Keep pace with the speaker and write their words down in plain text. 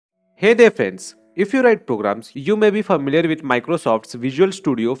Hey there friends, if you write programs, you may be familiar with Microsoft's Visual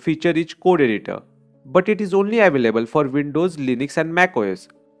Studio feature-rich code editor, but it is only available for Windows, Linux and macOS.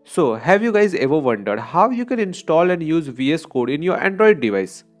 So have you guys ever wondered how you can install and use VS Code in your Android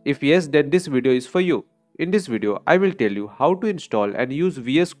device? If yes, then this video is for you. In this video, I will tell you how to install and use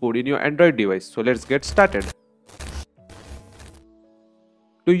VS Code in your Android device. So let's get started.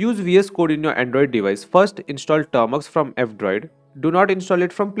 To use VS Code in your Android device, first install Termux from F-Droid. Do not install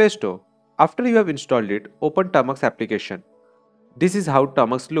it from Play Store. After you have installed it, open Termux application. This is how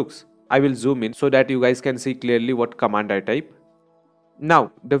Termux looks. I will zoom in so that you guys can see clearly what command I type.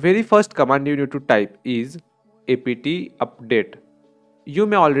 Now, the very first command you need to type is apt update. You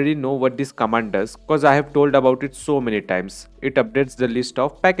may already know what this command does because I have told about it so many times. It updates the list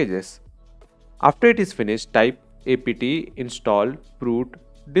of packages. After it is finished, type apt install prut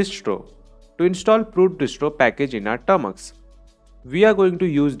distro to install prut distro package in our Termux. We are going to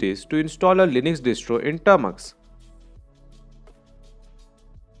use this to install a Linux distro in Termux.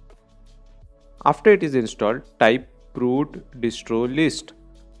 After it is installed, type prut distro list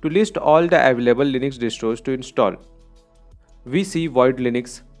to list all the available Linux distros to install. We see Void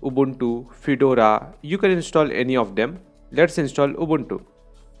Linux, Ubuntu, Fedora. You can install any of them. Let's install Ubuntu.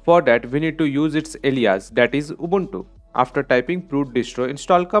 For that, we need to use its alias, that is Ubuntu, after typing prut distro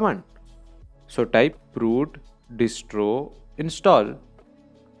install command. So type prut distro install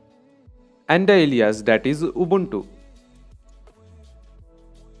and the alias, that is Ubuntu.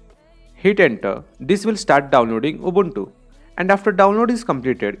 Hit enter. This will start downloading Ubuntu, and after download is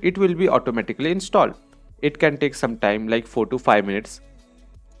completed, it will be automatically installed. It can take some time, like 4 to 5 minutes.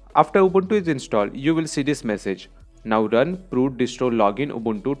 After Ubuntu is installed, you will see this message. Now run prut distro login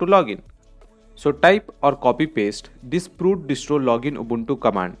Ubuntu to login. So type or copy paste this prut distro login Ubuntu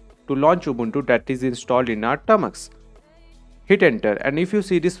command to launch Ubuntu that is installed in our Termux. Hit enter, and if you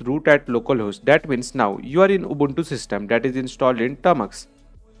see this root at localhost, that means now you are in Ubuntu system that is installed in Termux.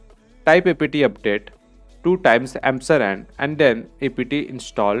 Type apt update 2 times ampersand and then apt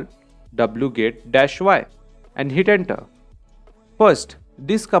install wget-y and hit enter. First,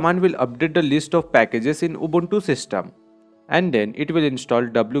 this command will update the list of packages in Ubuntu system and then it will install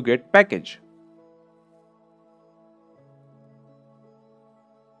wget package.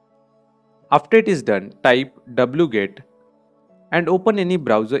 After it is done, type wget and open any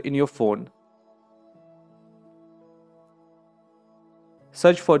browser in your phone.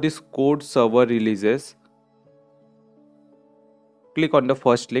 Search for this code server releases. Click on the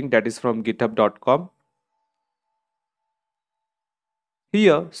first link, that is from github.com.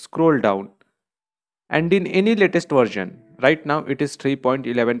 Here scroll down and in any latest version, right now it is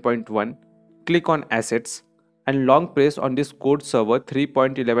 3.11.1, click on assets and long press on this code server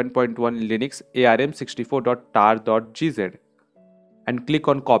 3.11.1 Linux arm64.tar.gz and click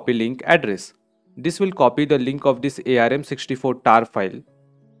on copy link address. This will copy the link of this ARM64 tar file.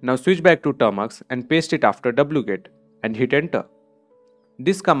 Now switch back to Termux and paste it after wget and hit enter.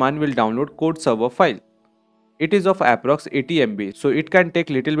 This command will download code server file. It is of approx 80 MB, so it can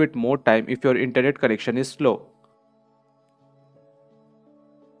take little bit more time if your internet connection is slow.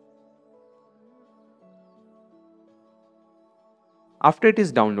 After it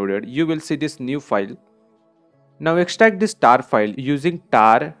is downloaded, you will see this new file. Now extract this tar file using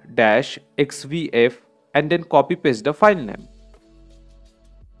tar-xvf and then copy paste the file name.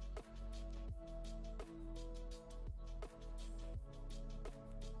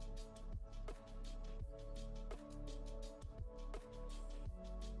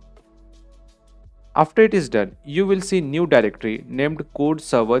 After it is done, you will see new directory named code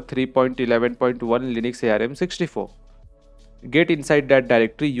server 3.11.1 Linux ARM64. Get inside that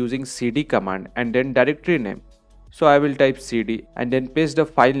directory using cd command and then directory name. So I will type cd and then paste the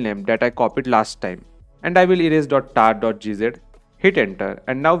file name that I copied last time and I will erase .tar.gz, hit enter,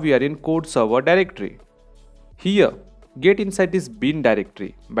 and now we are in code server directory. Here, get inside this bin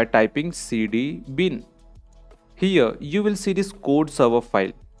directory by typing cd bin. Here you will see this code server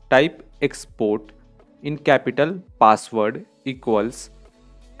file. Type export in capital password equals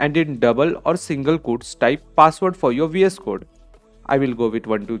and in double or single quotes type password for your VS Code. I will go with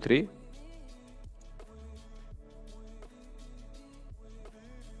 123.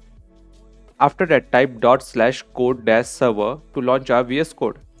 After that, type /code-server to launch our VS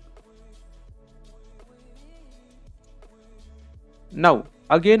Code. Now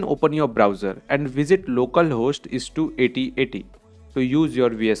again open your browser and visit localhost is to 8080 to use your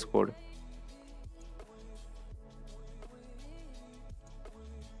VS Code.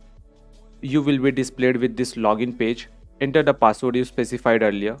 You will be displayed with this login page. Enter the password you specified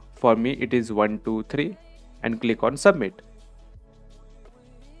earlier. For me it is 123 and click on submit.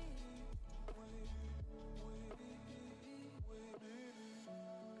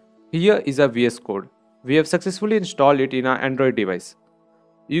 Here is a VS Code. We have successfully installed it in our Android device.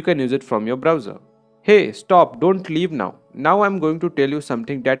 You can use it from your browser. Hey, stop, don't leave now. Now I'm going to tell you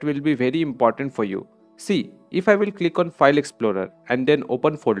something that will be very important for you. See, if I will click on File Explorer and then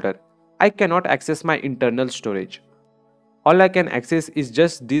open folder, I cannot access my internal storage. All I can access is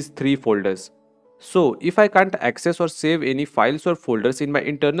just these three folders. So, if I can't access or save any files or folders in my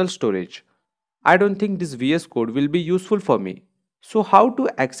internal storage, I don't think this VS Code will be useful for me. So, how to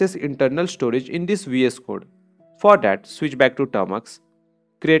access internal storage in this VS Code? For that, switch back to Termux,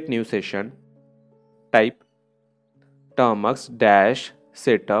 create new session, type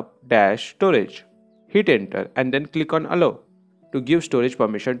termux-setup-storage. Hit enter and then click on allow to give storage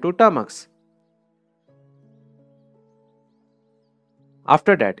permission to Termux.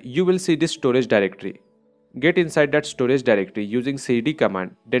 After that, you will see this storage directory. Get inside that storage directory using cd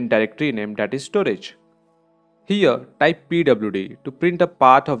command, then directory name, that is storage. Here, type pwd to print the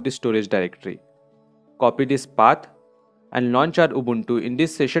path of the storage directory. Copy this path and launch our Ubuntu in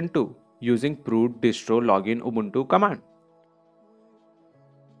this session 2 using prud distro login ubuntu command.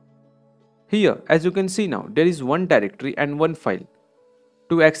 Here, as you can see now, there is one directory and one file.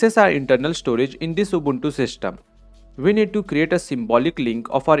 To access our internal storage in this Ubuntu system, we need to create a symbolic link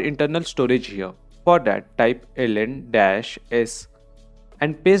of our internal storage here. For that, type ln-s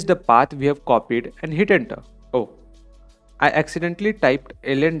and paste the path we have copied and hit enter. Oh, I accidentally typed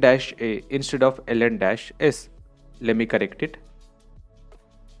ln-a instead of ln-s. Let me correct it.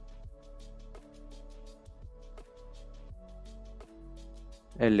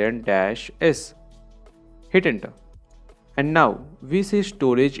 ln-s. Hit enter. And now we see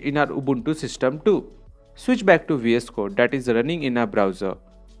storage in our Ubuntu system too. Switch back to VS Code that is running in our browser.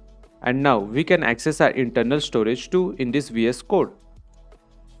 And now we can access our internal storage too in this VS Code.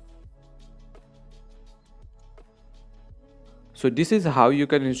 So this is how you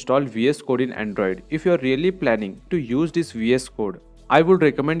can install VS Code in Android. If you are really planning to use this VS Code, I would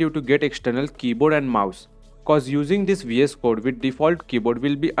recommend you to get external keyboard and mouse, cause using this VS Code with default keyboard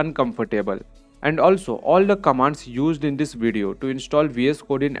will be uncomfortable. And also all the commands used in this video to install VS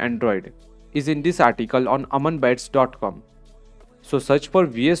Code in Android is in this article on amanbytes.com. So search for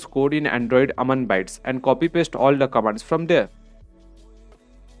VS Code in Android Aman Bytes and copy paste all the commands from there.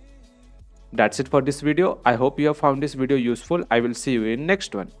 That's it for this video. I hope you have found this video useful. I will see you in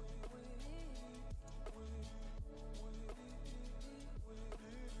next one.